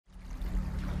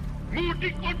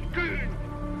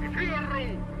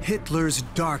Hitler's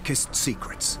darkest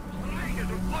secrets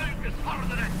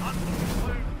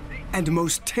and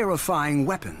most terrifying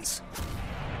weapons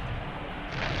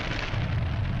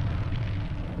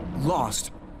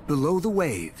lost below the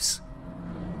waves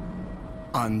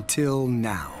until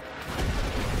now.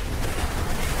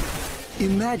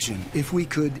 Imagine if we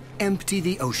could empty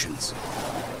the oceans,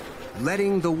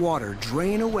 letting the water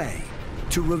drain away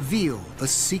to reveal the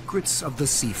secrets of the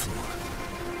seafloor.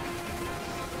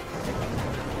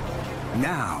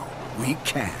 Now we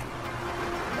can.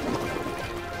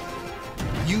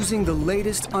 Using the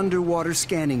latest underwater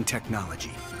scanning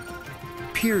technology,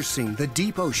 piercing the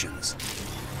deep oceans,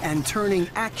 and turning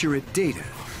accurate data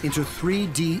into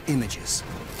 3D images.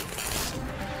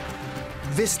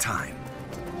 This time,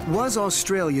 was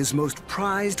Australia's most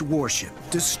prized warship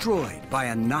destroyed by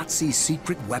a Nazi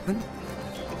secret weapon?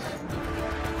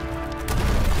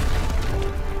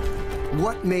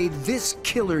 What made this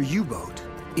killer U-boat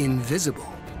invisible?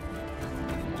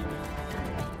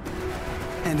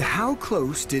 And how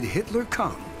close did Hitler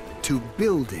come to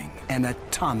building an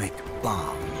atomic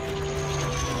bomb?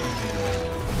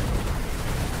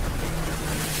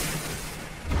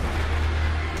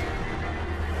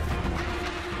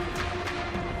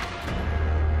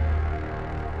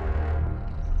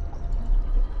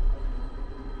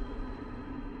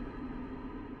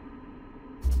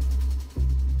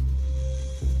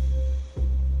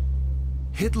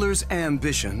 Hitler's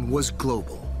ambition was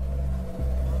global.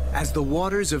 As the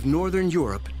waters of Northern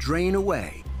Europe drain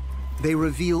away, they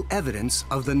reveal evidence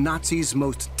of the Nazis'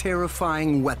 most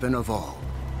terrifying weapon of all.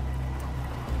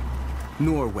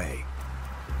 Norway,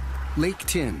 Lake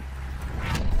Tinn.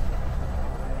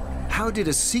 How did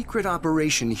a secret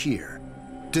operation here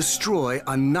destroy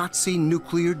a Nazi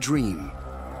nuclear dream?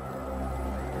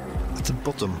 At the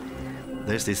bottom,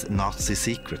 there's this Nazi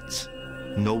secret.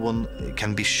 No one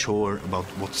can be sure about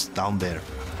what's down there.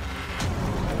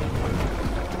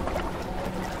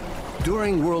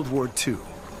 During World War II,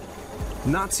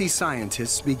 Nazi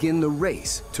scientists begin the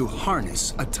race to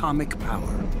harness atomic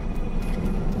power.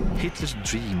 Hitler's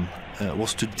dream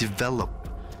was to develop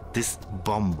this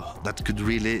bomb that could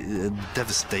really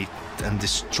devastate and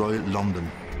destroy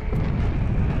London.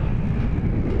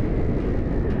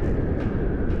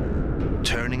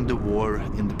 Turning the war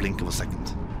in the blink of a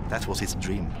second. That was his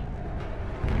dream.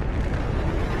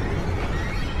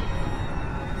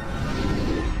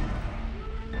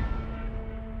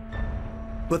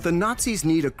 But the Nazis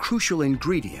need a crucial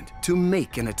ingredient to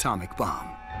make an atomic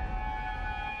bomb.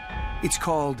 It's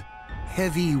called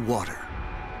heavy water.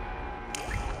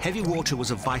 Heavy water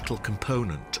was a vital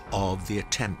component of the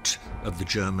attempt of the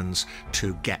Germans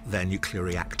to get their nuclear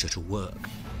reactor to work.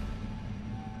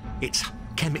 It's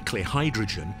chemically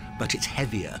hydrogen, but it's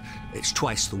heavier. It's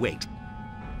twice the weight.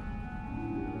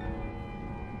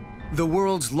 The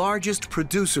world's largest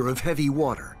producer of heavy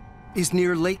water is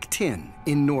near Lake Tinn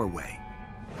in Norway.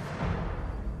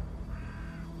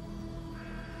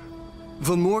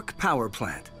 Vemork Power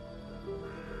Plant,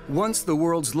 once the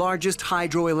world's largest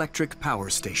hydroelectric power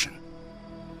station.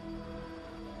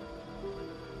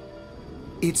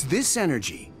 It's this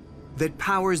energy that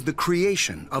powers the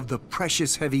creation of the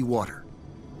precious heavy water.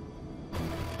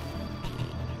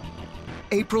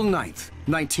 April 9th,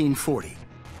 1940.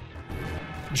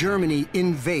 Germany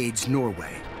invades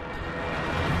Norway.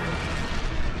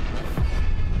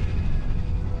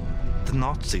 The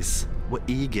Nazis were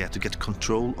eager to get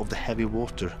control of the heavy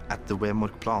water at the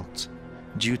Vemork plant,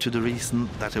 due to the reason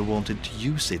that they wanted to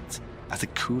use it as a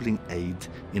cooling aid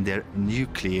in their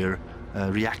nuclear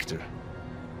reactor.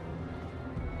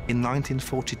 In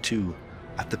 1942,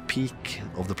 at the peak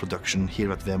of the production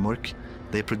here at Vemork,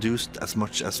 they produced as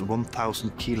much as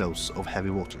 1,000 kilos of heavy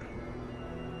water.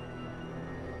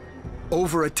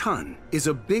 Over a ton is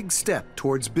a big step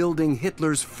towards building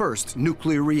Hitler's first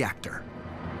nuclear reactor.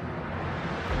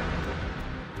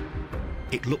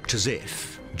 It looked as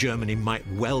if Germany might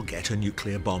well get a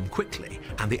nuclear bomb quickly,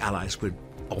 and the Allies were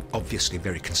obviously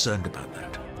very concerned about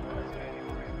that.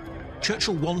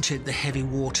 Churchill wanted the heavy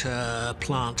water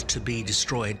plant to be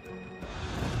destroyed.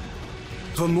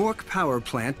 Vemork Power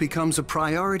Plant becomes a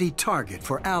priority target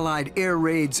for Allied air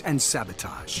raids and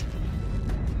sabotage.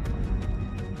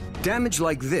 Damage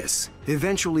like this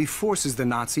eventually forces the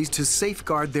Nazis to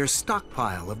safeguard their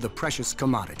stockpile of the precious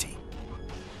commodity.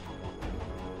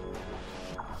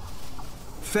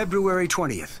 February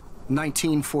 20th,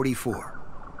 1944.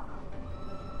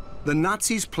 The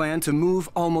Nazis plan to move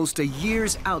almost a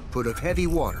year's output of heavy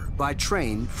water by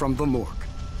train from Vemork.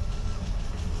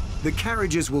 The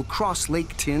carriages will cross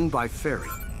Lake Tinn by ferry.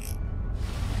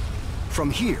 From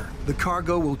here, the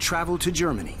cargo will travel to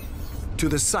Germany, to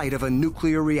the site of a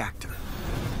nuclear reactor.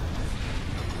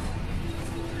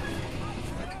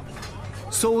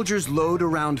 Soldiers load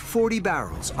around 40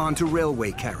 barrels onto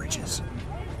railway carriages.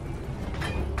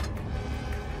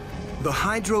 The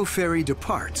hydro ferry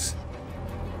departs,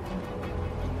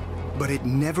 but it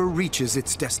never reaches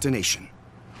its destination.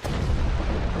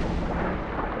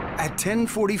 At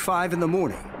 10:45 in the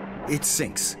morning, it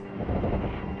sinks.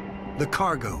 The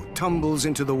cargo tumbles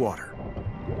into the water.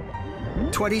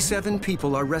 27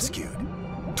 people are rescued.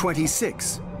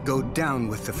 26 go down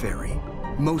with the ferry,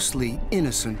 mostly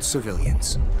innocent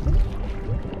civilians.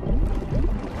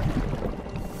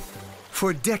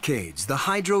 For decades, the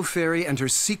hydro ferry and her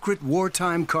secret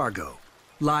wartime cargo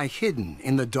lie hidden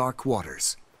in the dark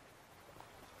waters.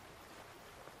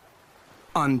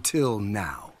 Until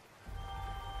now.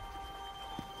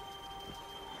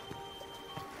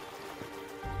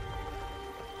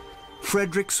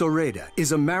 Fredrik Soreda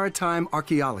is a maritime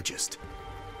archaeologist.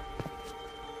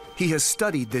 He has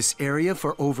studied this area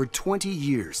for over 20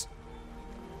 years.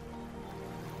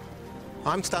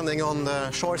 I'm standing on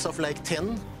the shores of Lake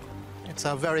Tinn. It's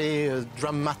a very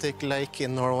dramatic lake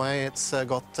in Norway. It's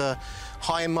got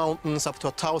high mountains up to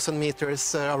 1,000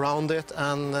 meters around it,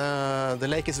 and the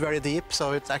lake is very deep,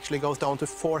 so it actually goes down to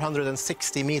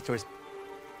 460 meters.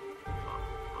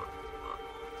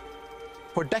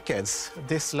 For decades,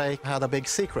 this lake had a big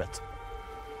secret.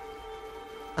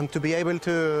 And to be able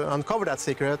to uncover that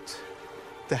secret,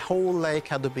 the whole lake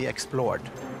had to be explored.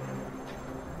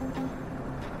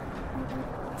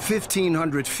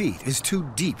 1,500 feet is too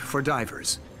deep for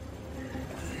divers.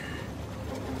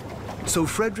 So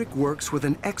Fredrik works with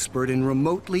an expert in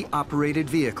remotely operated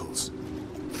vehicles,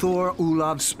 Thor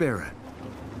Olav Sperre.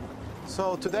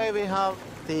 So today we have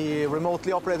the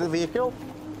remotely operated vehicle.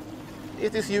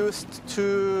 It is used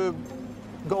to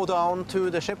go down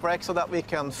to the shipwreck so that we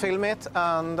can film it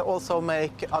and also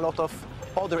make a lot of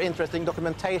other interesting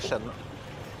documentation.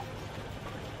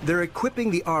 They're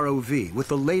equipping the ROV with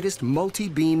the latest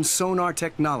multi-beam sonar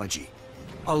technology,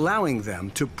 allowing them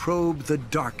to probe the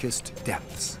darkest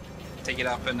depths. Take it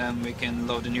up and then we can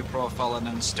load a new profile and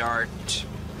then start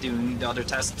doing the other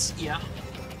tests. Yeah.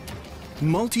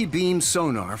 Multi-beam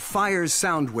sonar fires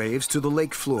sound waves to the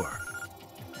lake floor.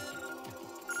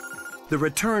 The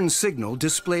return signal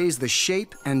displays the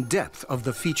shape and depth of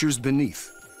the features beneath.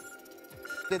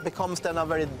 It becomes then a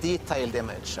very detailed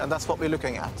image, and that's what we're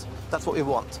looking at. That's what we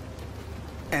want.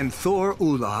 And Thor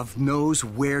Olav knows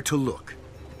where to look.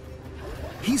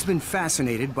 He's been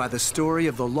fascinated by the story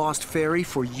of the lost ferry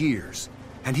for years,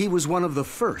 and he was one of the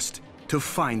first to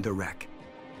find the wreck.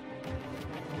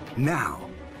 Now,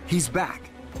 he's back,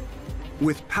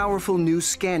 with powerful new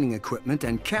scanning equipment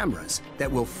and cameras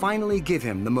that will finally give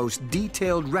him the most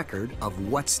detailed record of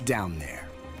what's down there.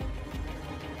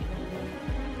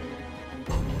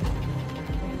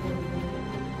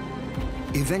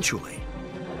 Eventually,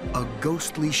 a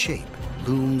ghostly shape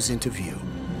looms into view.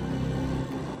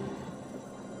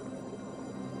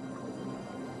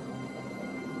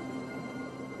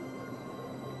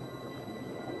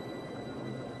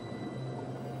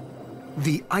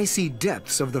 The icy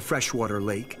depths of the freshwater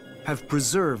lake have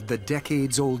preserved the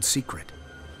decades-old secret.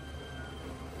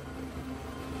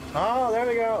 Oh, there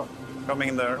we go. Coming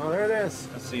in there. Oh, there it is.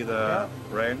 I see the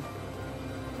rail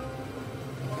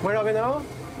Where are we now?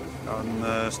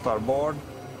 on starboard.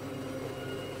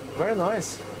 Very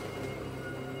nice.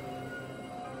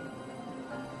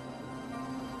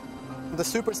 The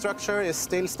superstructure is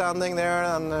still standing there,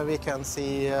 and we can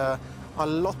see a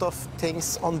lot of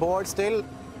things on board still.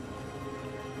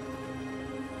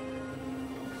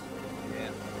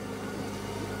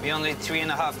 We're only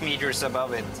 3.5 meters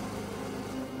above it.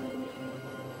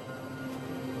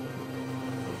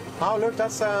 Oh, look,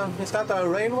 that's is that a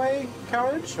railway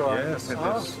carriage? Or? Yes, it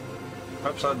is.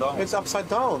 Upside down. It's upside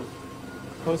down.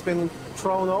 So it's been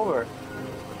thrown over.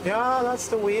 Yeah, that's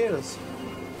the wheels.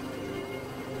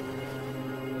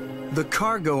 The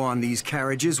cargo on these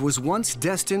carriages was once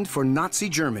destined for Nazi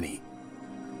Germany.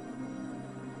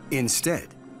 Instead,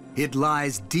 it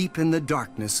lies deep in the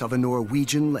darkness of a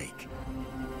Norwegian lake.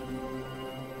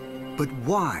 But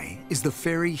why is the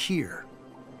ferry here?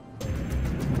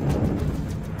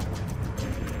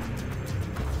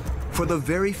 For the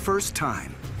very first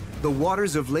time, the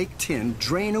waters of Lake Tinn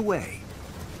drain away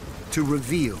to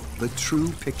reveal the true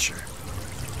picture.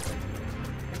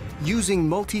 Using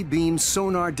multi-beam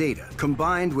sonar data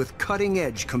combined with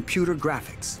cutting-edge computer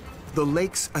graphics, the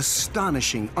lake's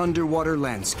astonishing underwater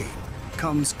landscape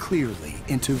comes clearly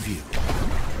into view.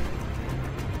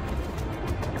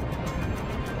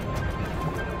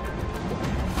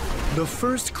 The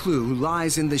first clue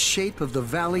lies in the shape of the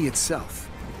valley itself.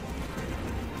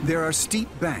 There are steep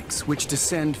banks which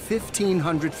descend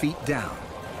 1,500 feet down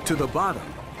to the bottom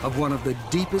of one of the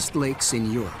deepest lakes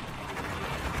in Europe.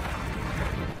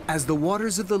 As the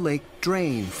waters of the lake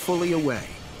drain fully away,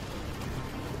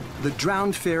 the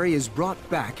drowned ferry is brought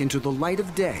back into the light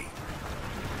of day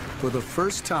for the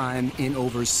first time in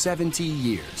over 70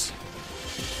 years.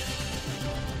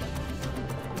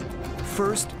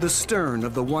 First, the stern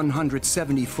of the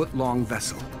 170-foot-long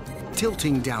vessel,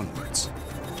 tilting downwards.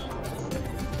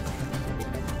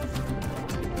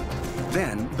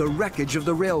 Then, the wreckage of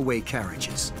the railway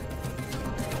carriages.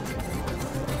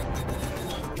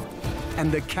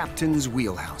 And the captain's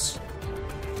wheelhouse.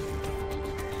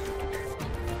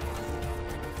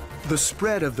 The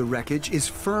spread of the wreckage is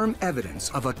firm evidence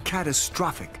of a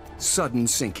catastrophic, sudden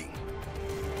sinking.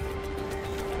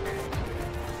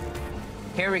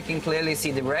 Here we can clearly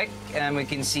see the wreck, and we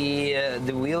can see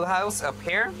the wheelhouse up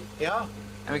here. Yeah.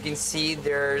 And we can see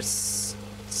there's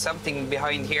something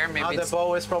behind here. Maybe the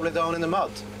bow is probably down in the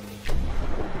mud.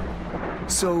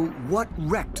 So what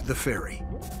wrecked the ferry?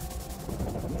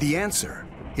 The answer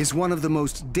is one of the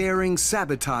most daring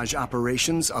sabotage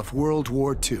operations of World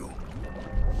War II.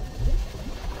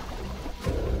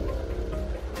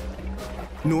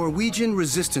 Norwegian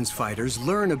resistance fighters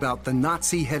learn about the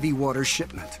Nazi heavy water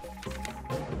shipment.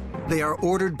 They are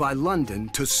ordered by London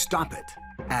to stop it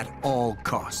at all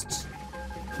costs.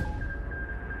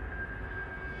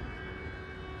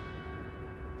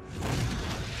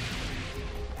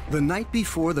 The night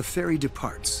before the ferry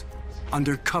departs,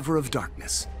 under cover of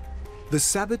darkness, the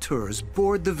saboteurs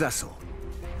board the vessel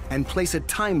and place a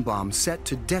time bomb set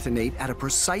to detonate at a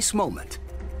precise moment,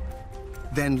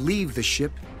 then leave the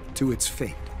ship to its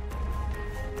fate.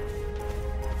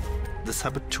 The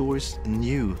saboteurs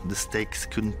knew the stakes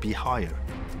couldn't be higher.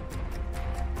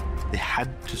 They had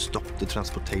to stop the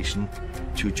transportation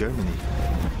to Germany.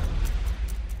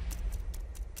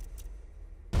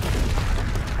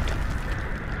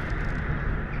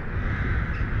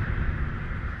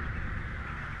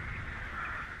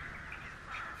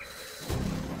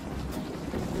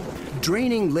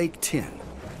 Draining Lake Tinn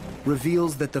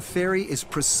reveals that the ferry is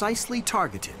precisely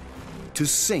targeted to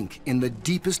sink in the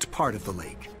deepest part of the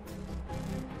lake.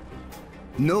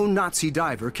 No Nazi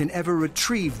diver can ever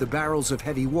retrieve the barrels of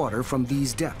heavy water from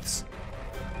these depths.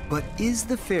 But is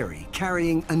the ferry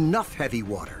carrying enough heavy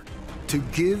water to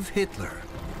give Hitler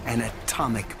an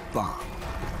atomic bomb?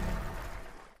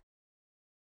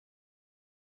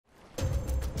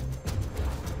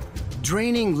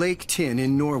 Draining Lake Tinn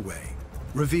in Norway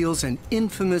reveals an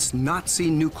infamous Nazi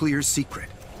nuclear secret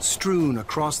strewn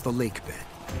across the lake bed.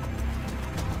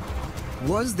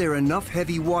 Was there enough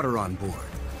heavy water on board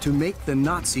to make the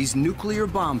Nazis' nuclear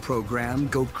bomb program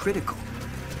go critical?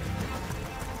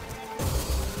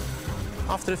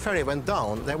 After the ferry went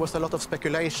down, there was a lot of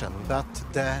speculation that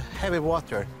the heavy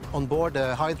water on board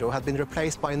the hydro had been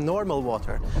replaced by normal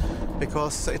water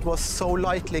because it was so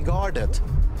lightly guarded.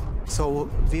 So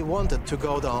we wanted to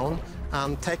go down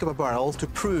and take up a barrel to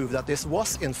prove that this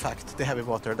was, in fact, the heavy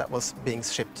water that was being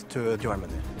shipped to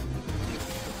Germany.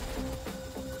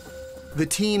 The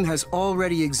team has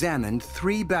already examined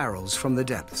 3 barrels from the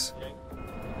depths.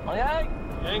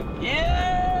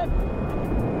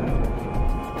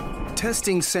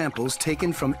 Testing samples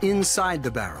taken from inside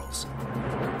the barrels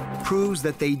proves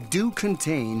that they do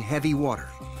contain heavy water.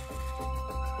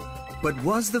 But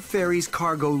was the ferry's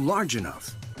cargo large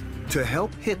enough to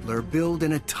help Hitler build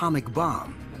an atomic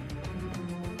bomb?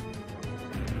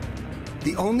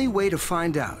 The only way to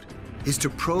find out is to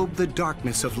probe the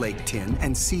darkness of Lake Tinn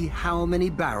and see how many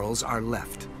barrels are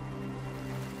left.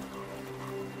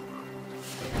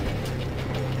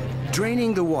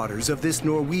 Draining the waters of this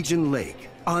Norwegian lake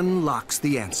unlocks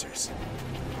the answers.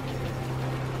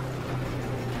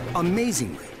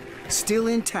 Amazingly, still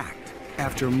intact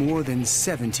after more than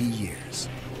 70 years.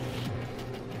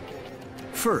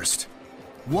 First,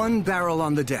 1 barrel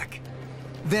on the deck,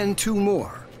 then 2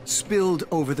 more spilled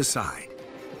over the side.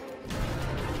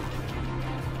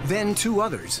 Then 2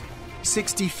 others,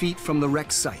 60 feet from the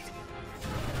wreck site.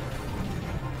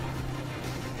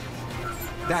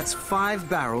 That's 5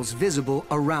 barrels visible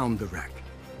around the wreck.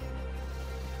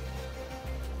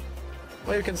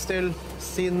 Well, you can still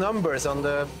see numbers on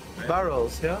the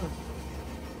barrels, yeah.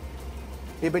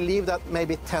 We believe that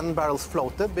maybe 10 barrels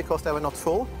floated because they were not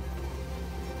full.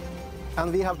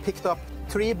 And we have picked up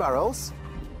 3 barrels.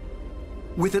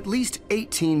 With at least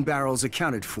 18 barrels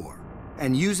accounted for,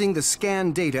 and using the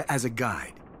scan data as a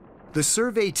guide, the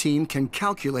survey team can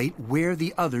calculate where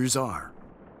the others are.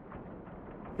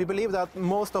 We believe that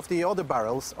most of the other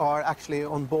barrels are actually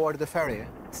on board the ferry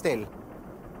still,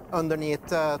 underneath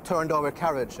turned over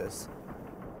carriages.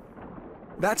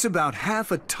 That's about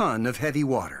half a ton of heavy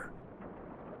water.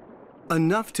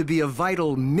 Enough to be a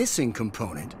vital missing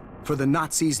component for the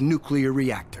Nazis' nuclear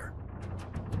reactor.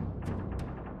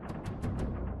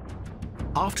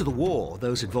 After the war,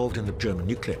 those involved in the German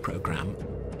nuclear program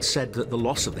said that the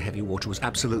loss of the heavy water was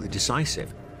absolutely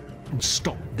decisive and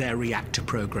stopped their reactor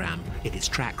program in its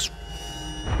tracks.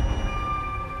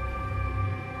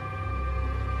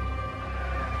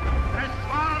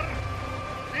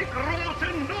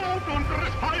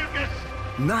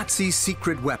 Nazi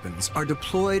secret weapons are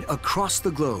deployed across the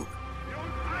globe,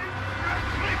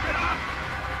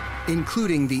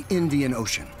 including the Indian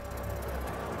Ocean.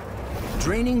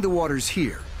 Draining the waters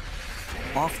here,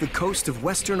 off the coast of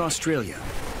Western Australia,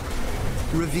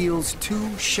 reveals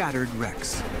two shattered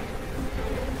wrecks.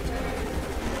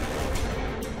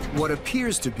 What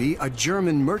appears to be a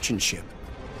German merchant ship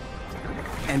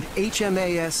and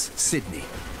HMAS Sydney.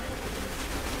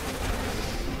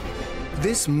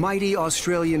 This mighty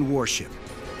Australian warship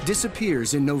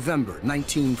disappears in November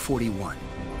 1941.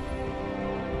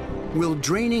 Will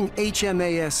draining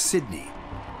HMAS Sydney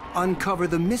uncover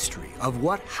the mystery of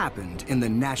what happened in the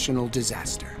national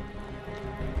disaster?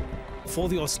 For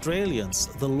the Australians,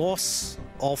 the loss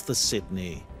of the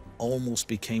Sydney almost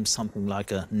became something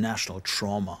like a national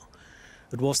trauma.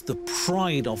 It was the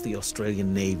pride of the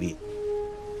Australian Navy.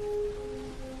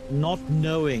 Not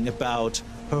knowing about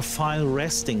her final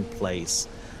resting place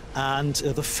and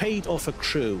the fate of her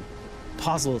crew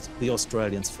puzzled the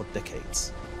Australians for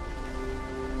decades.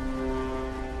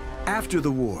 After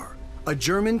the war, a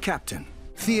German captain,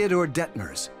 Theodor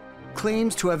Detmers,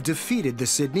 claims to have defeated the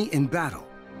Sydney in battle.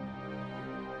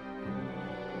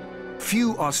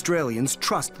 Few Australians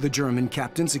trust the German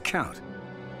captain's account.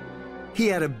 He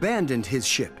had abandoned his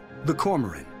ship, the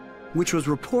Cormoran, which was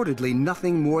reportedly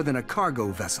nothing more than a cargo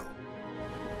vessel.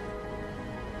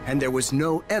 And there was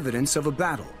no evidence of a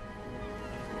battle.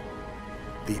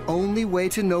 The only way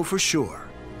to know for sure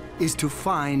is to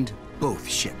find both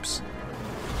ships.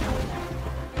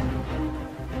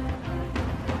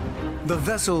 The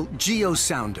vessel Geo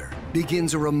Sounder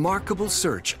begins a remarkable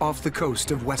search off the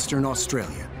coast of Western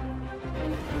Australia.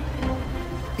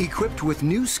 Equipped with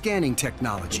new scanning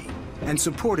technology and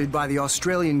supported by the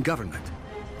Australian government,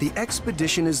 the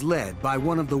expedition is led by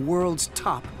one of the world's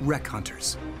top wreck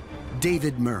hunters,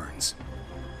 David Mearns.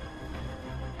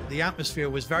 The atmosphere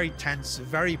was very tense,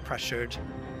 very pressured.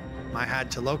 I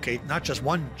had to locate not just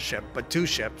one ship, but two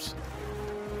ships.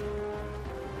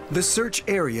 The search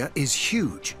area is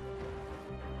huge.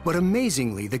 But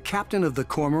amazingly, the captain of the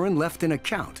Cormoran left an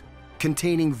account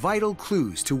containing vital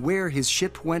clues to where his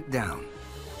ship went down.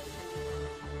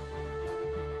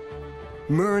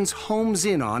 Mearns homes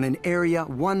in on an area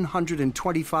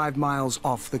 125 miles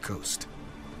off the coast.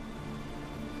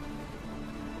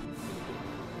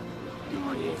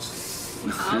 Oh, yes.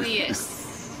 Oh,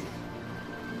 yes.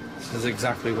 This is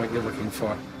exactly what you're looking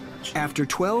for. After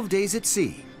 12 days at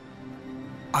sea,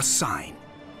 a sign.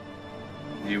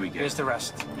 Here we go. Here's the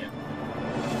rest. Yeah.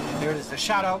 There it is, the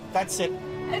shadow. That's it.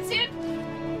 That's it.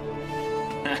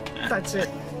 That's it.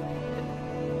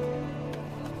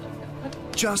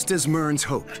 Just as Mearns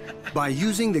hoped, by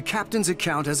using the captain's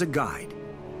account as a guide,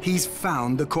 he's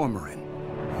found the Cormoran.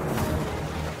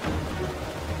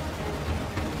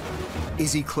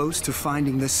 Is he close to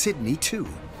finding the Sydney, too?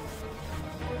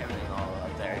 Everything all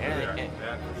up there.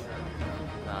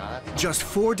 Just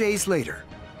 4 days later,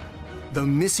 the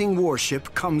missing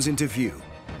warship comes into view.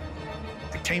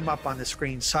 It came up on the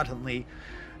screen suddenly,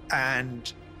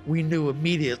 and we knew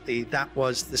immediately that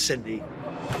was the Sydney.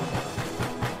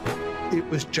 It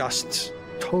was just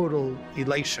total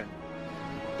elation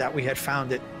that we had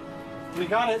found it. We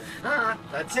got it.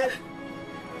 That's it.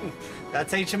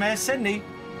 That's HMAS Sydney.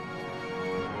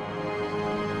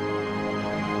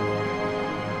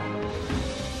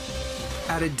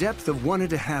 At a depth of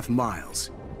 1.5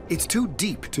 miles, it's too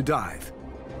deep to dive,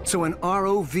 so an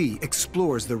ROV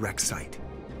explores the wreck site.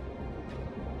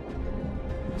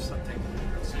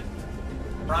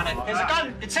 Run it. Here's a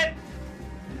gun. It's it.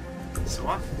 So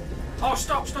what? Oh,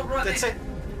 stop right That's there.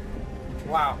 it.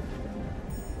 Wow.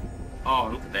 Oh,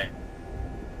 look at that.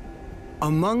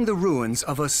 Among the ruins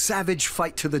of a savage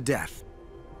fight to the death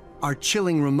are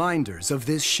chilling reminders of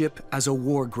this ship as a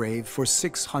war grave for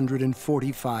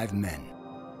 645 men.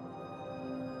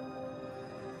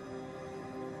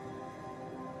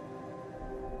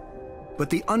 But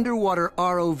the underwater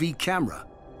ROV camera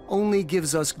only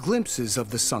gives us glimpses of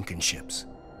the sunken ships.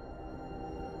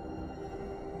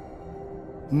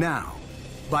 Now,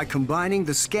 By combining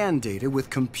the scan data with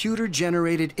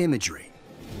computer-generated imagery,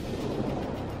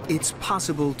 it's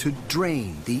possible to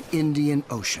drain the Indian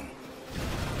Ocean.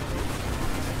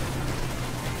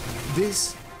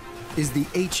 This is the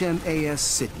HMAS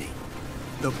Sydney,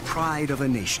 the pride of a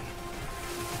nation.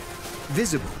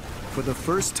 Visible for the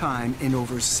first time in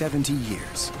over 70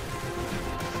 years.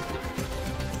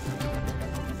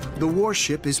 The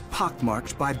warship is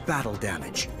pockmarked by battle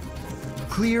damage.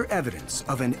 Clear evidence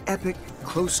of an epic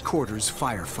close-quarters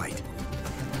firefight.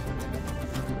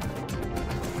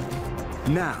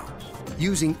 Now,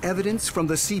 using evidence from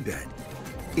the seabed,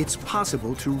 it's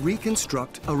possible to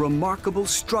reconstruct a remarkable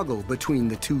struggle between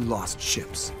the two lost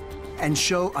ships and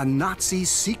show a Nazi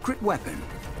secret weapon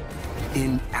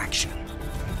in action.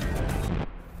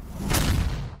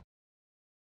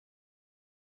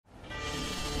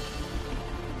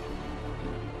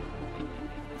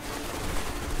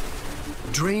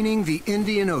 Draining the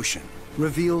Indian Ocean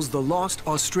reveals the lost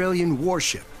Australian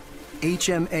warship,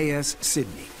 HMAS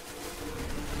Sydney.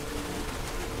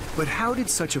 But how did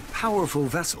such a powerful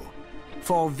vessel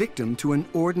fall victim to an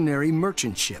ordinary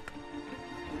merchant ship?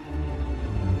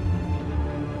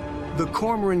 The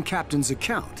Cormoran captain's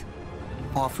account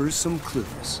offers some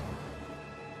clues.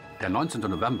 Der 19.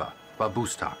 November war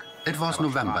Bußtag. It was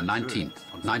November 19th,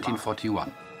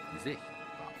 1941.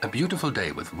 A beautiful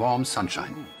day with warm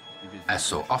sunshine. As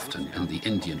so often in the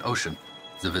Indian Ocean,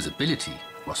 the visibility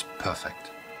was perfect.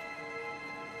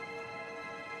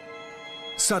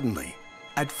 Suddenly,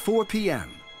 at 4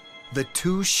 p.m., the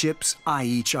two ships eye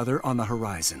each other on the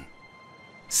horizon,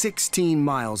 16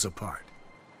 miles apart.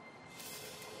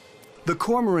 The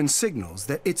Cormoran signals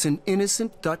that it's an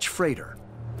innocent Dutch freighter.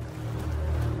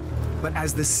 But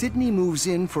as the Sydney moves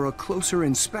in for a closer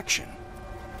inspection,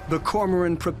 the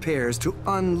Cormoran prepares to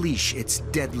unleash its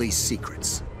deadly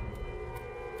secrets.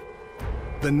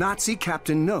 The Nazi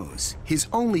captain knows his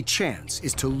only chance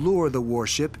is to lure the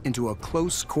warship into a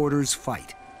close-quarters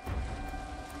fight.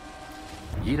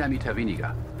 Jeder Meter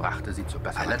weniger brachte sie zur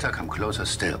Besserung. I let her come closer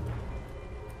still.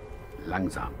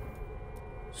 Langsam.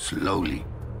 Slowly.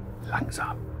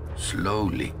 Langsam.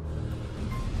 Slowly.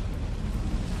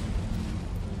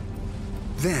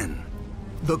 Then,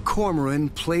 the Cormoran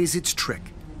plays its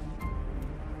trick.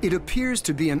 It appears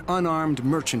to be an unarmed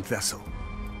merchant vessel.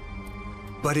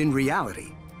 But in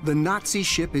reality, the Nazi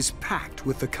ship is packed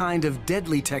with the kind of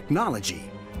deadly technology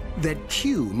that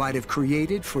Q might have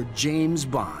created for James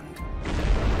Bond.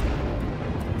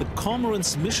 The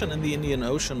Cormoran's mission in the Indian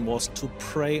Ocean was to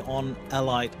prey on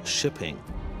Allied shipping.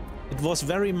 It was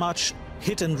very much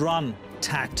hit-and-run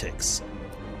tactics.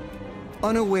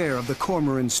 Unaware of the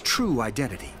Cormoran's true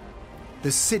identity,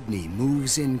 the Sydney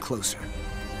moves in closer.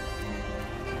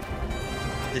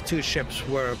 The two ships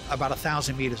were about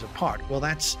 1,000 meters apart. Well,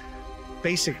 that's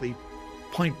basically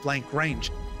point-blank range.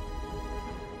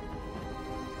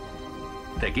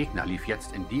 Der Gegner lief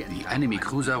jetzt in die. The enemy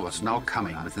cruiser was now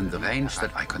coming within the range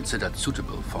that I considered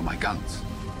suitable for my guns.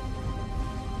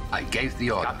 I gave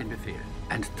the order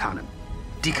and tarnen.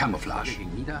 Decamouflage.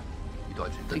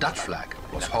 The Dutch flag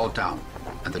was hauled down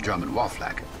and the German war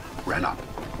flag ran up.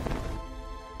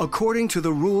 According to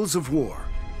the rules of war,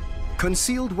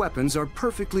 concealed weapons are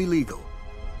perfectly legal,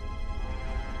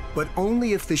 but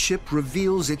only if the ship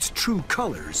reveals its true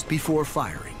colors before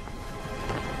firing.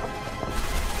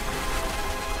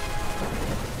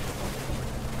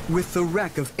 With the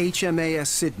wreck of HMAS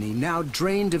Sydney now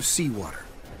drained of seawater,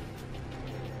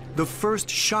 the first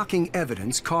shocking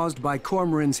evidence caused by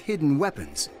Cormoran's hidden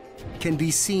weapons can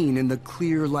be seen in the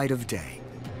clear light of day.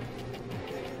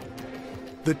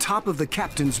 The top of the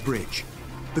captain's bridge,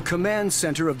 the command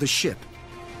center of the ship,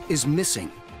 is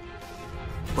missing.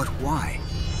 But why?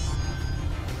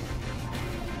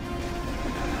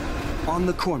 On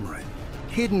the Cormoran,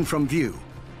 hidden from view,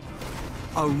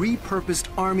 a repurposed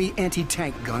Army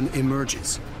anti-tank gun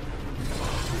emerges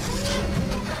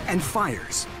and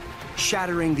fires,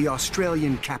 shattering the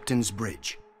Australian captain's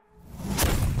bridge.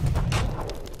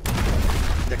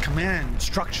 The command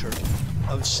structure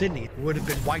of Sydney would have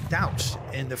been wiped out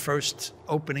in the first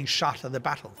opening shot of the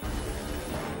battle.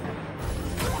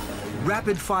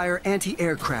 Rapid-fire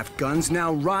anti-aircraft guns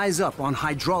now rise up on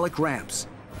hydraulic ramps,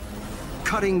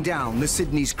 cutting down the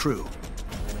Sydney's crew.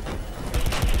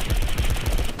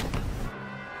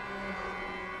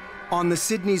 On the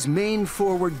Sydney's main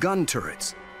forward gun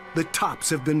turrets, the tops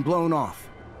have been blown off.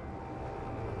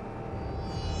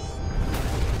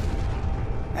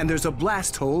 And there's a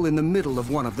blast hole in the middle of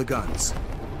one of the guns.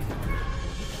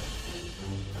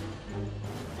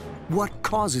 What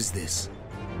causes this?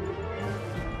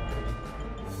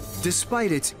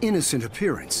 Despite its innocent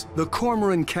appearance, the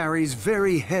cormoran carries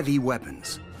very heavy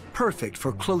weapons, perfect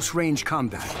for close-range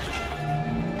combat.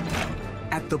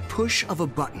 At the push of a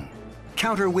button,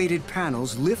 counterweighted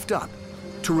panels lift up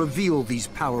to reveal these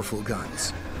powerful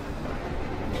guns.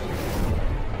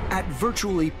 At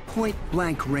virtually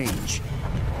point-blank range,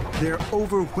 their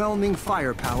overwhelming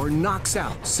firepower knocks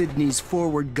out Sydney's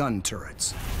forward gun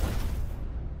turrets.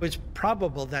 It's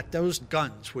probable that those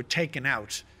guns were taken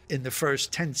out in the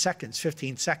first 10 seconds,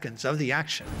 15 seconds of the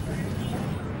action.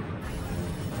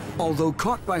 Although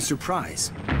caught by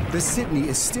surprise, the Sydney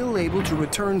is still able to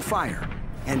return fire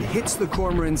and hits the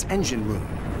cormoran's engine room,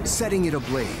 setting it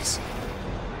ablaze.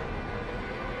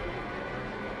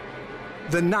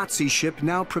 The Nazi ship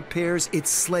now prepares its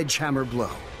sledgehammer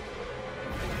blow.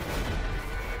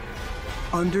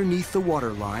 Underneath the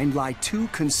waterline lie 2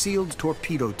 concealed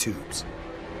torpedo tubes,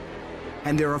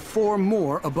 and there are 4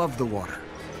 more above the water,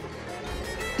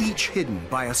 each hidden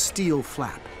by a steel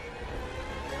flap.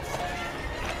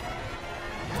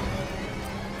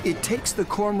 It takes the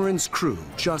cormoran's crew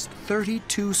just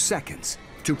 32 seconds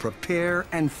to prepare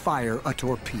and fire a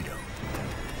torpedo.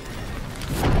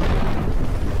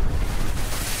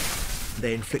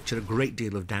 They inflicted a great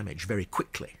deal of damage very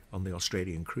quickly on the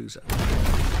Australian cruiser.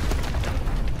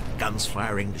 Guns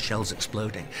firing, the shells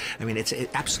exploding. I mean, it's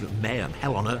absolute mayhem,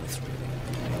 hell on earth.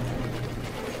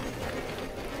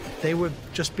 They were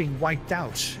just being wiped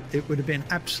out. It would have been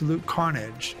absolute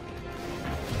carnage.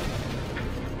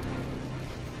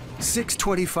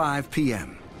 6:25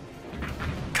 p.m.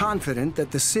 Confident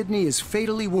that the Sydney is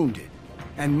fatally wounded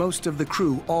and most of the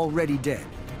crew already dead,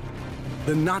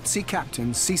 the Nazi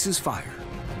captain ceases fire.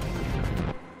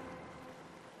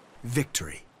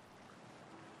 Victory.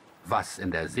 Was in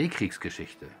der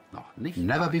Seekriegsgeschichte noch nicht.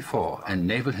 Never before in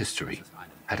naval history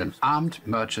had an armed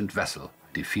merchant vessel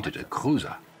defeated a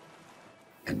cruiser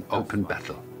in open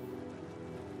battle.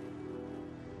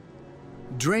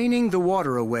 Draining the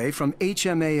water away from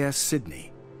HMAS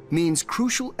Sydney means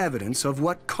crucial evidence of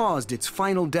what caused its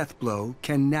final death blow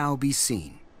can now be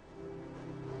seen.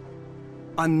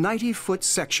 A 90-foot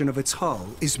section of its hull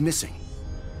is missing.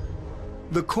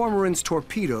 The cormoran's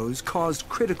torpedoes caused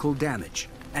critical damage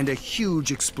and a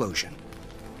huge explosion.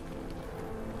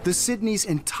 The Sydney's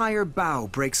entire bow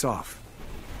breaks off,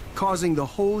 causing the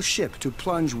whole ship to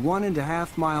plunge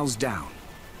 1.5 miles down,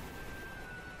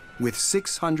 with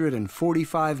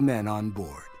 645 men on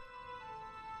board.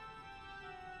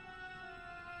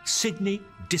 Sydney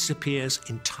disappears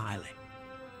entirely.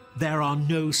 There are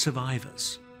no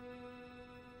survivors.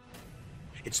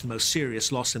 It's the most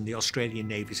serious loss in the Australian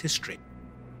Navy's history.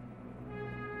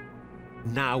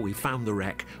 Now we've found the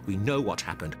wreck, we know what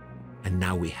happened, and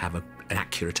now we have an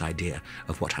accurate idea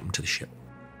of what happened to the ship.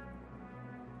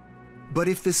 But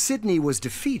if the Sydney was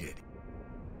defeated,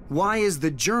 why is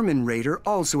the German raider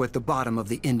also at the bottom of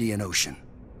the Indian Ocean?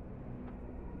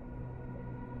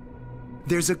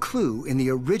 There's a clue in the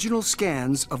original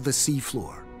scans of the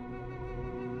seafloor.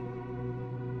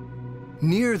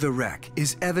 Near the wreck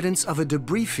is evidence of a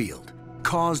debris field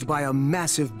caused by a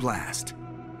massive blast.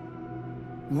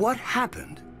 What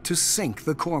happened to sink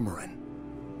the Cormoran?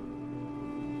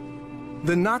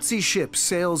 The Nazi ship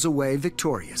sails away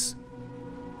victorious,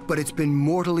 but it's been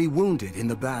mortally wounded in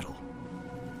the battle.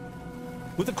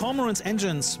 With the Cormoran's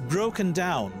engines broken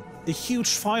down, a huge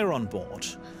fire on board,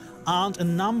 and a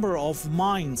number of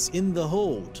mines in the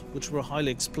hold, which were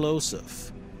highly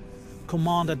explosive,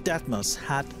 Commander Detmers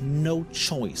had no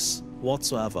choice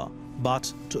whatsoever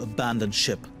but to abandon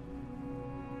ship.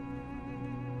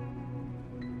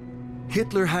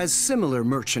 Hitler has similar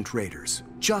merchant raiders,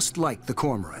 just like the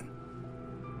Cormoran.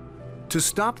 To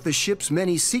stop the ship's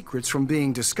many secrets from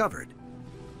being discovered,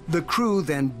 the crew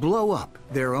then blow up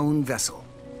their own vessel.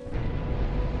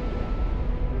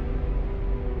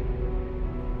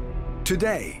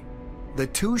 Today, the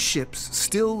two ships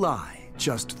still lie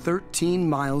just 13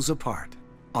 miles apart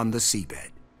on the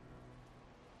seabed.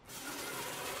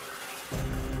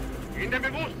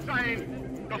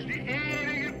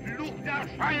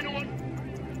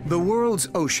 The world's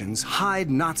oceans hide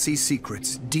Nazi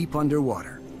secrets deep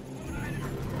underwater.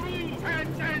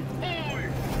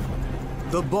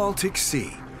 The Baltic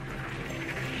Sea.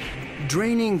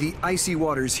 Draining the icy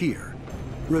waters here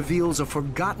reveals a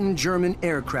forgotten German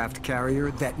aircraft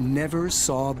carrier that never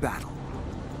saw battle.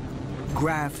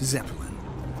 Graf Zeppelin.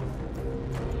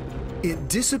 It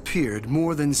disappeared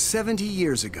more than 70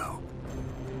 years ago.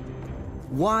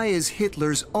 Why is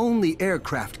Hitler's only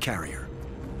aircraft carrier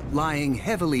lying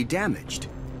heavily damaged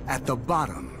at the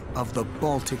bottom of the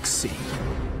Baltic Sea?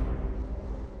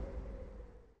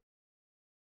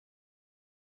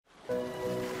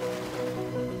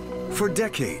 For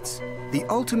decades, the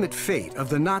ultimate fate of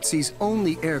the Nazis'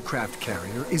 only aircraft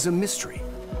carrier is a mystery.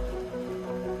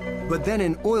 But then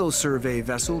an oil survey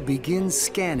vessel begins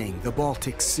scanning the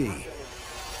Baltic Sea.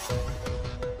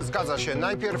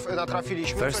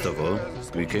 First of all,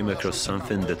 we came across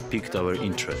something that piqued our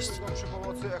interest.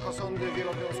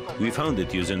 We found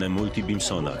it using a multi-beam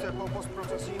sonar.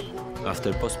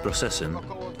 After post-processing,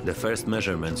 the first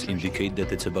measurements indicate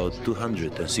that it's about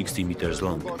 260 meters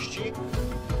long.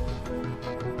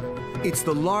 It's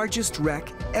the largest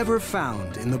wreck ever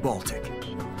found in the Baltic.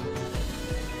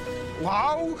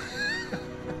 Wow!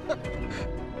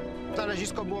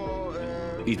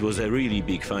 It was a really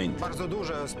big find.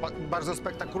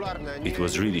 It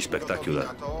was really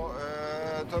spectacular.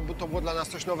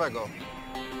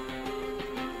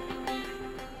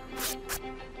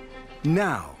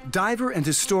 Now, diver and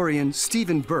historian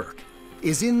Stephen Burke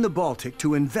is in the Baltic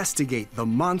to investigate the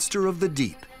monster of the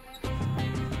deep,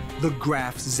 the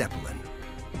Graf Zeppelin.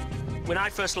 When I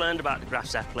first learned about the Graf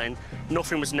Zeppelin,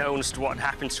 nothing was known as to what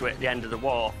happened to it at the end of the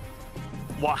war.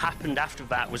 What happened after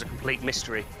that was a complete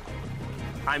mystery.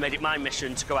 I made it my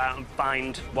mission to go out and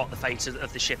find what the fate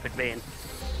of the ship had been.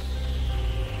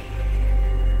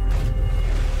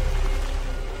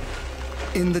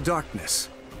 In the darkness,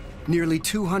 nearly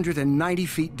 290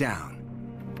 feet down,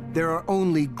 there are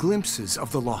only glimpses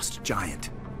of the lost giant.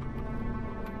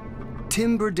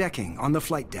 Timber decking on the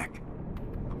flight deck.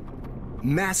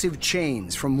 Massive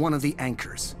chains from one of the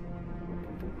anchors.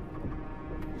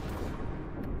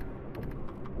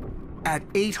 At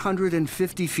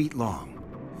 850 feet long,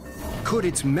 could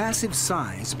its massive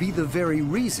size be the very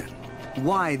reason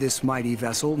why this mighty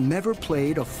vessel never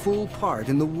played a full part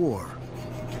in the war?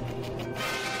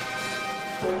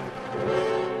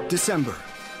 December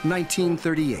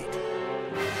 1938,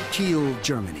 Kiel,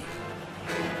 Germany.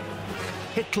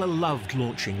 Hitler loved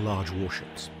launching large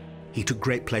warships. He took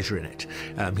great pleasure in it.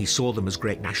 He saw them as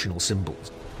great national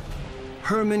symbols.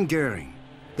 Hermann Göring,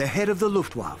 the head of the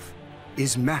Luftwaffe,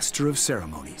 is master of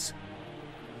ceremonies.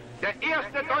 Der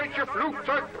erste deutsche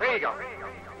Flugzeugträger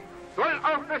soll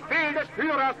auf Befehl des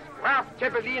Führers Graf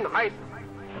Zeppelin heißen.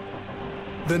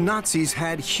 The Nazis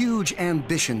had huge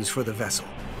ambitions for the vessel.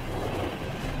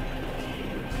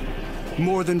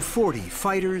 More than 40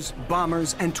 fighters,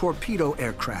 bombers, and torpedo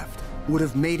aircraft would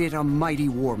have made it a mighty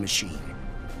war machine.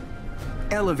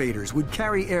 Elevators would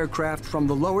carry aircraft from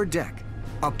the lower deck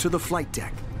up to the flight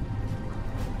deck.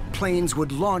 Planes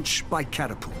would launch by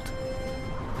catapult.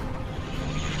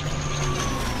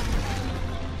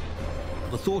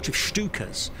 The thought of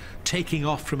Stukas taking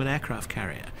off from an aircraft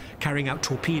carrier, carrying out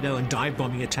torpedo and dive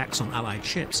bombing attacks on Allied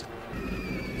ships,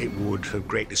 it would have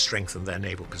greatly strengthened their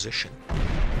naval position.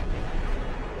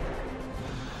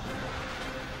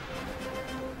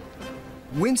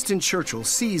 Winston Churchill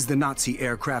sees the Nazi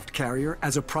aircraft carrier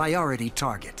as a priority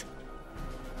target.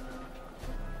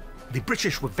 The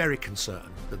British were very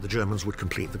concerned that the Germans would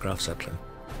complete the Graf Zeppelin.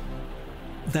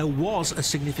 There was a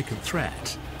significant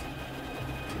threat.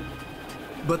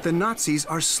 But the Nazis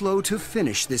are slow to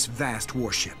finish this vast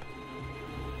warship.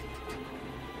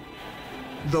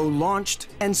 Though launched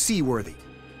and seaworthy,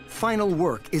 final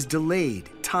work is delayed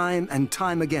time and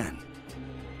time again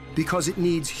because it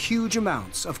needs huge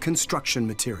amounts of construction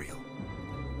material.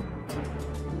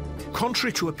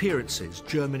 Contrary to appearances,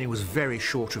 Germany was very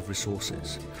short of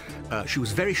resources. She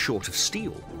was very short of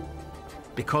steel.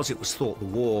 Because it was thought the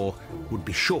war would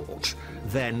be short,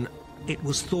 then it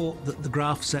was thought that the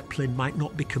Graf Zeppelin might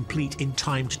not be complete in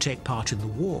time to take part in the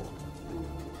war.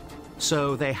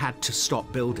 So they had to stop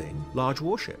building large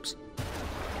warships.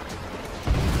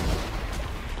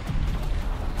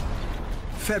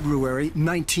 February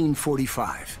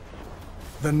 1945.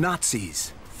 The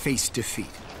Nazis face defeat.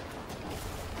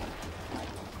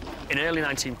 In early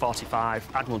 1945,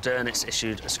 Admiral Dönitz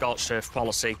issued a scorched earth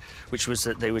policy, which was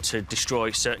that they were to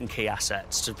destroy certain key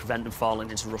assets to prevent them falling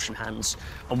into Russian hands.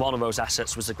 And one of those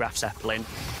assets was the Graf Zeppelin.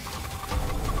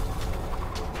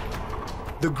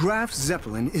 The Graf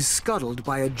Zeppelin is scuttled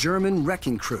by a German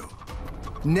wrecking crew,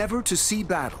 never to see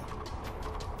battle.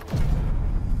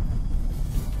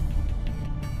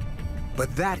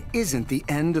 But that isn't the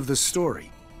end of the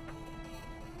story.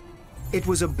 It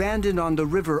was abandoned on the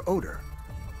River Oder,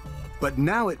 but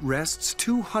now it rests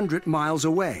 200 miles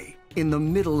away in the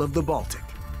middle of the Baltic.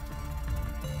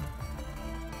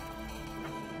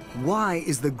 Why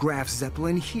is the Graf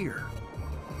Zeppelin here?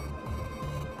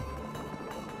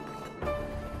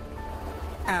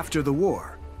 After the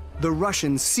war, the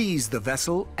Russians seized the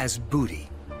vessel as booty.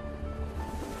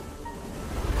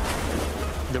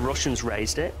 The Russians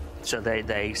raised it, so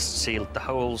they sealed the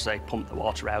holes, they pumped the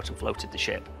water out and floated the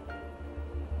ship.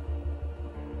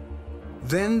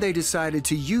 Then they decided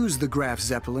to use the Graf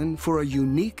Zeppelin for a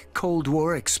unique Cold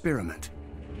War experiment.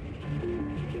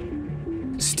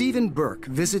 Stephen Burke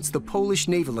visits the Polish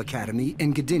Naval Academy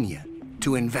in Gdynia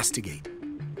to investigate.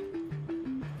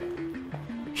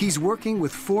 He's working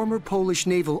with former Polish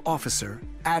naval officer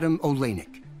Adam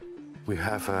Olejnik. We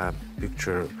have a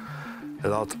picture, a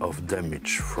lot of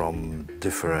damage from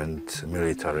different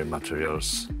military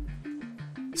materials.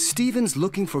 Stephen's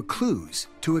looking for clues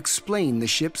to explain the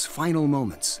ship's final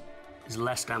moments. There's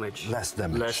less damage. Less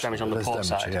damage. Less damage on the port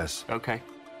side. Yes. Okay.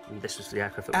 And this was the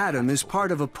aircraft. Adam is part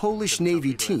of a Polish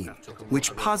Navy team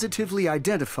which positively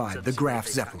identified the Graf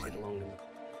Zeppelin.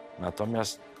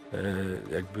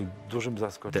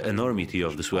 The enormity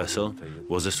of this vessel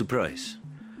was a surprise.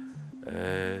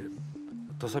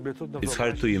 It's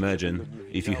hard to imagine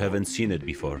if you haven't seen it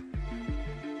before.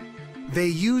 They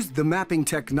used the mapping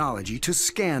technology to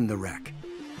scan the wreck.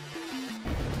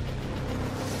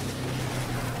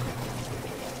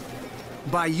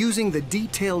 By using the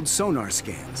detailed sonar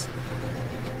scans,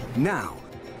 now,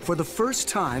 for the first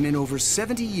time in over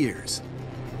 70 years,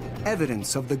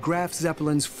 evidence of the Graf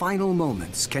Zeppelin's final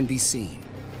moments can be seen.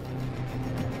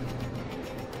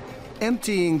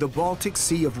 Emptying the Baltic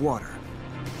Sea of water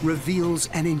reveals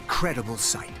an incredible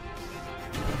sight.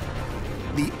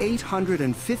 The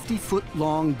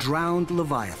 850-foot-long drowned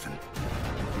Leviathan.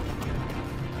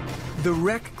 The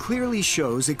wreck clearly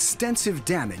shows extensive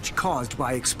damage caused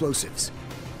by explosives,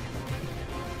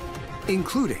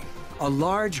 including a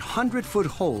large 100-foot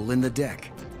hole in the deck.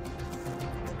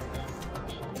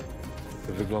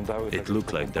 It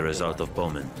looked like the result of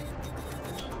bombing.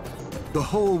 The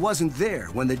hole wasn't there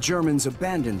when the Germans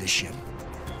abandoned the ship.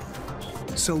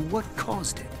 So what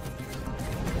caused it?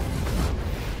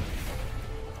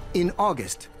 In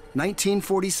August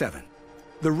 1947,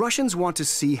 the Russians want to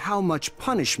see how much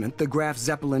punishment the Graf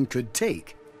Zeppelin could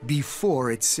take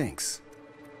before it sinks.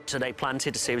 So they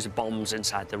planted a series of bombs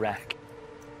inside the wreck.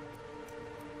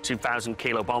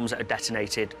 2,000-kilo bombs that are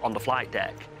detonated on the flight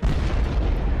deck.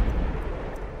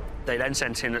 They then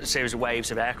sent in a series of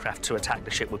waves of aircraft to attack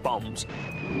the ship with bombs.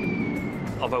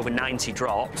 Of over 90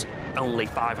 dropped, only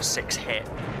 5 or 6 hit.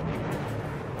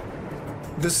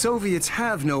 The Soviets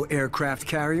have no aircraft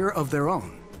carrier of their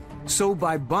own. So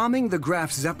by bombing the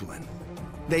Graf Zeppelin,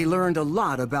 they learned a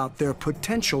lot about their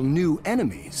potential new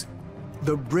enemies,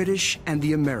 the British and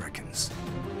the Americans.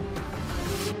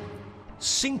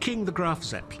 Sinking the Graf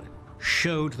Zeppelin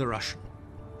showed the Russian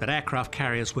that aircraft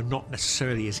carriers were not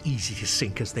necessarily as easy to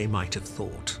sink as they might have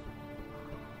thought.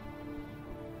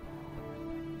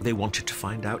 They wanted to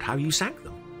find out how you sank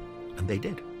them, and they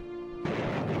did.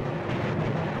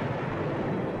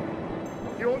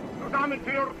 Die uns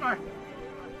zusammenführte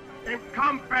im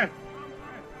Kampfe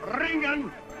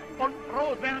ringen und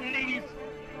froh sein ließ.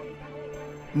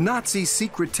 Nazi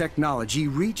secret technology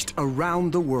reached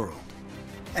around the world,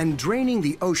 and draining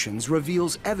the oceans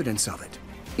reveals evidence of it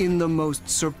in the most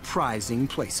surprising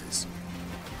places.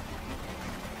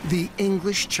 The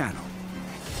English Channel.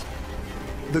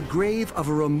 The grave of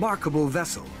a remarkable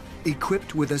vessel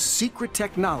equipped with a secret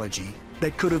technology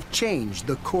that could have changed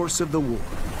the course of the war.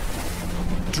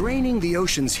 Draining the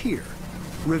oceans here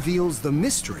reveals the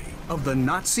mystery of the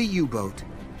Nazi U-boat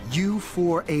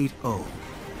U-480.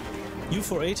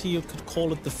 U-480, you could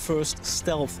call it the first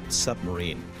stealth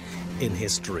submarine in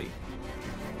history.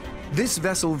 This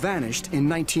vessel vanished in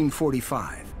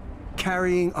 1945,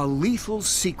 carrying a lethal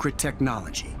secret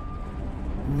technology.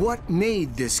 What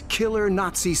made this killer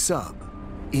Nazi sub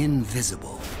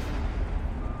invisible?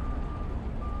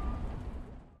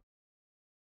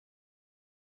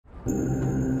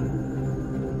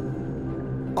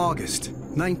 August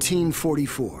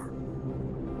 1944.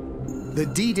 The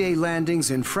D-Day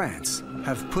landings in France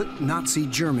have put Nazi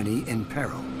Germany in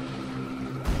peril.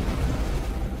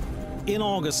 In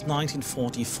August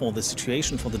 1944, the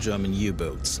situation for the German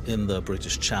U-boats in the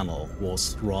British Channel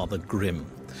was rather grim,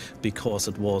 because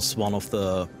it was one of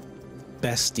the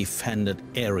best defended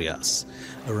areas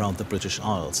around the British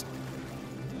Isles.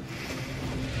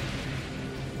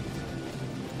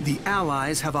 The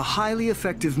Allies have a highly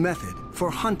effective method for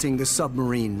hunting the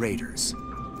submarine raiders: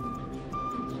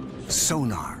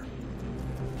 sonar.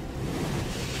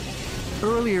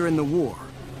 Earlier in the war,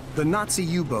 the Nazi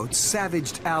U-boats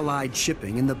savaged Allied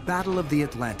shipping in the Battle of the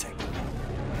Atlantic,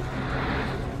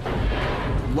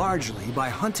 largely by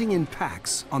hunting in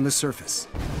packs on the surface,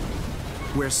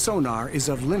 where sonar is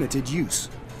of limited use.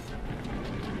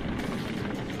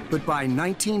 But by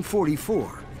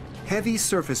 1944, heavy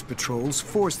surface patrols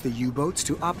forced the U-boats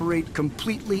to operate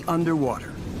completely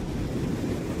underwater,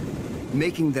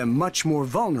 making them much more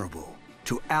vulnerable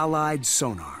to Allied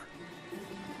sonar.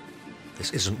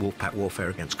 This isn't warpath warfare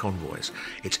against convoys.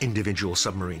 It's individual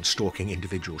submarines stalking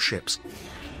individual ships.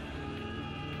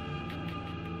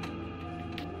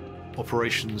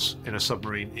 Operations in a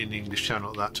submarine in the English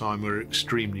Channel at that time were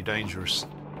extremely dangerous.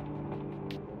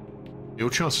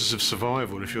 Your chances of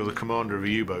survival if you're the commander of a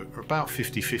U-boat are about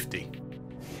 50-50.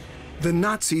 The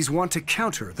Nazis want to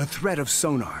counter the threat of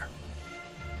sonar.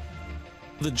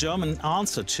 The German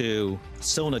answer to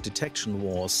sonar detection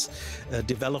was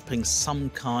developing some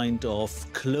kind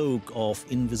of cloak of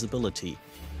invisibility.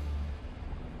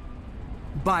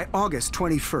 By August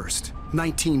 21st,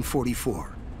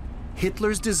 1944,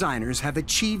 Hitler's designers have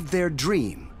achieved their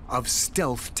dream of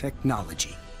stealth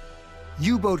technology.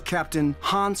 U-boat captain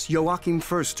Hans Joachim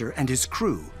Förster and his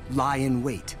crew lie in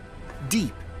wait,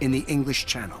 deep in the English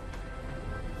Channel.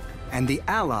 And the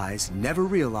Allies never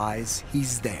realize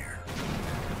he's there.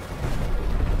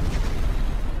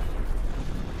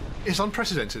 It's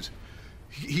unprecedented.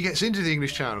 He gets into the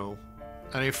English Channel,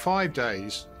 and in 5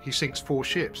 days, he sinks 4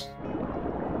 ships.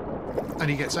 And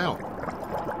he gets out.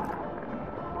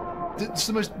 It's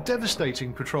the most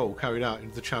devastating patrol carried out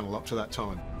into the Channel up to that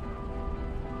time.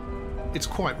 It's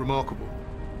quite remarkable.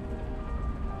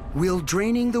 Will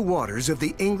draining the waters of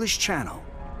the English Channel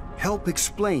help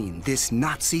explain this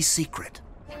Nazi secret?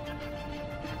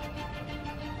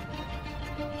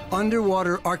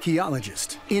 Underwater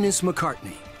archaeologist Innes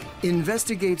McCartney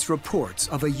investigates reports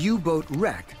of a U-boat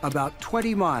wreck about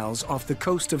 20 miles off the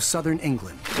coast of southern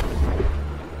England,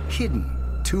 hidden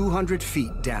 200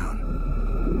 feet down.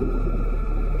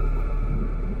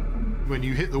 When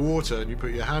you hit the water and you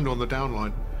put your hand on the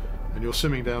downline and you're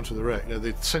swimming down to the wreck, you know,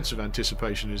 the sense of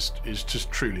anticipation is just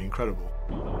truly incredible.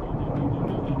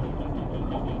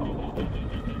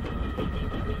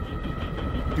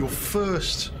 Your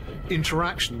first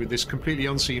interaction with this completely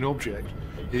unseen object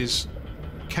is,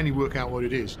 can you work out what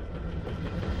it is?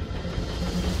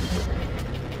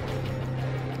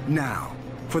 Now,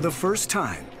 for the first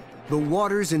time, the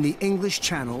waters in the English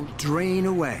Channel drain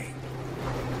away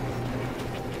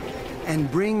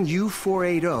and bring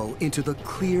U-480 into the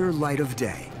clear light of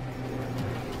day.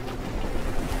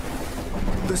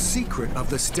 The secret of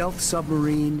the stealth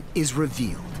submarine is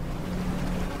revealed.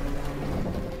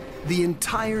 The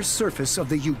entire surface of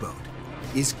the U-boat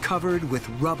is covered with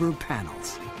rubber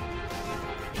panels.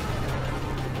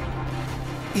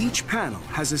 Each panel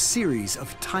has a series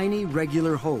of tiny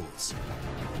regular holes.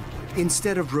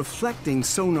 Instead of reflecting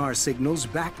sonar signals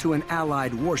back to an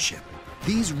Allied warship,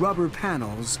 these rubber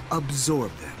panels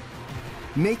absorb them,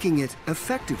 making it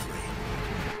effectively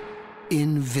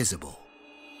invisible.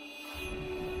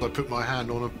 I put my hand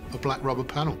on a black rubber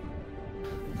panel,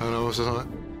 and I was like,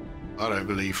 I don't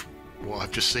believe what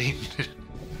I've just seen.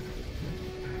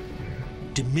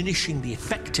 Diminishing the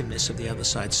effectiveness of the other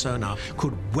side's sonar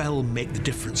could well make the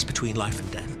difference between life and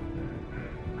death.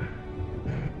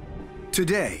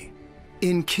 Today,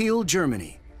 in Kiel,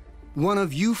 Germany, one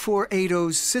of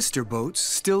U-480's sister boats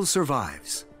still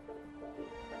survives.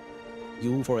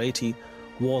 U-480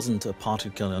 wasn't a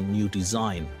particular new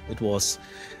design. It was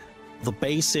the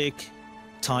basic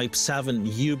Type 7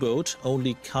 U-boat,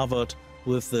 only covered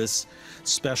with this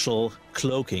special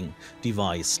cloaking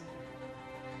device.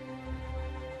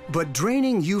 But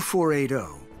draining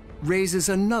U-480 raises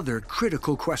another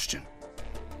critical question.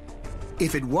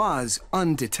 If it was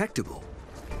undetectable,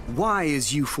 why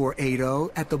is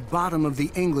U-480 at the bottom of the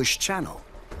English Channel?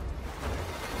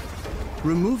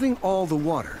 Removing all the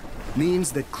water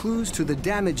means that clues to the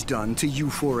damage done to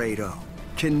U-480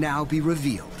 can now be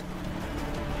revealed.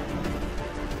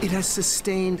 It has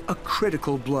sustained a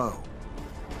critical blow.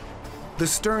 The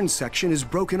stern section is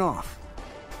broken off,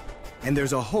 and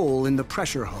there's a hole in the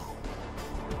pressure hull.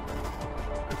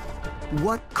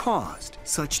 What caused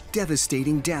such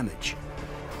devastating damage?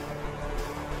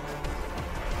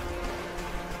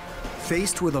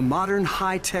 Faced with a modern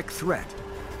high-tech threat,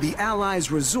 the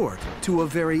Allies resort to a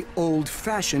very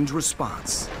old-fashioned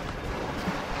response.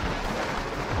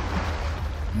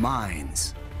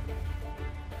 Mines.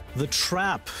 The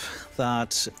trap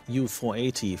that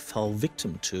U-480 fell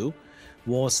victim to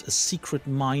was a secret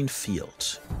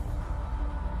minefield.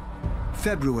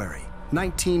 February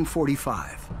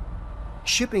 1945.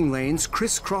 Shipping lanes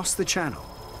crisscross the channel.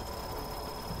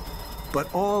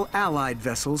 But all Allied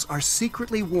vessels are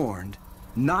secretly warned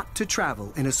not to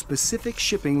travel in a specific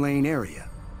shipping lane area.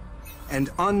 And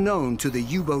unknown to the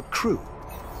U-boat crew,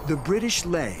 the British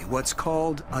lay what's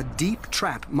called a deep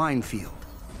trap minefield,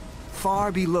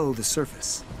 far below the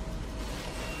surface.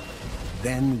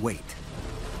 Then wait.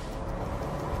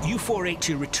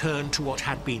 U-480 returned to what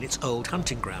had been its old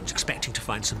hunting grounds, expecting to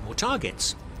find some more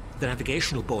targets. The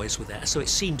navigational buoys were there, so it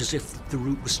seemed as if the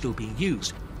route was still being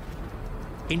used.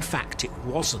 In fact, it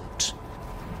wasn't.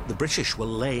 The British were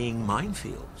laying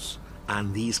minefields,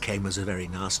 and these came as a very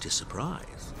nasty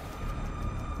surprise.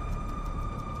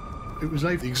 It was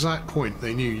like the exact point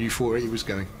they knew U-480 was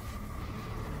going.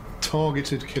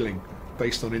 Targeted killing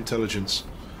based on intelligence.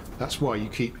 That's why you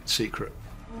keep it secret.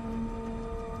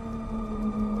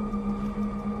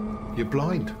 You're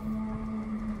blind.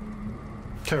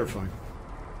 Terrifying.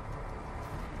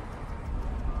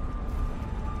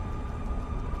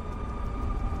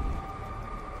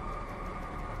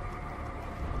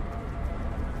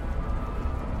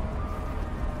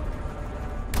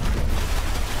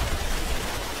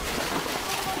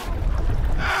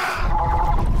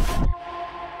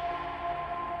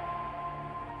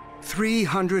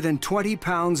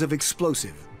 £320 of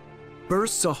explosive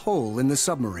bursts a hole in the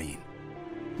submarine,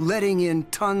 letting in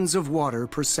tons of water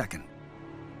per second.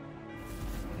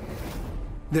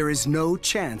 There is no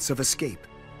chance of escape.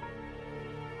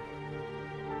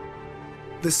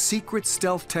 The secret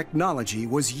stealth technology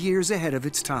was years ahead of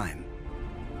its time.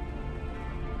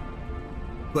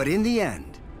 But in the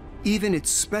end, even its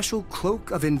special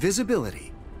cloak of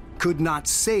invisibility could not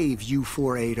save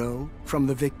U-480 from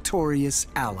the victorious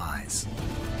Allies.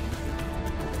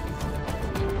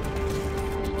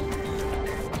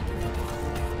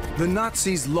 The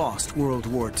Nazis lost World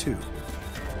War II.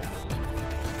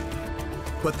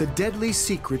 But the deadly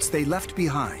secrets they left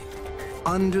behind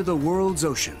under the world's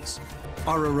oceans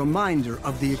are a reminder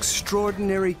of the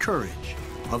extraordinary courage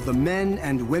of the men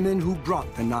and women who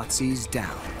brought the Nazis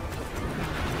down.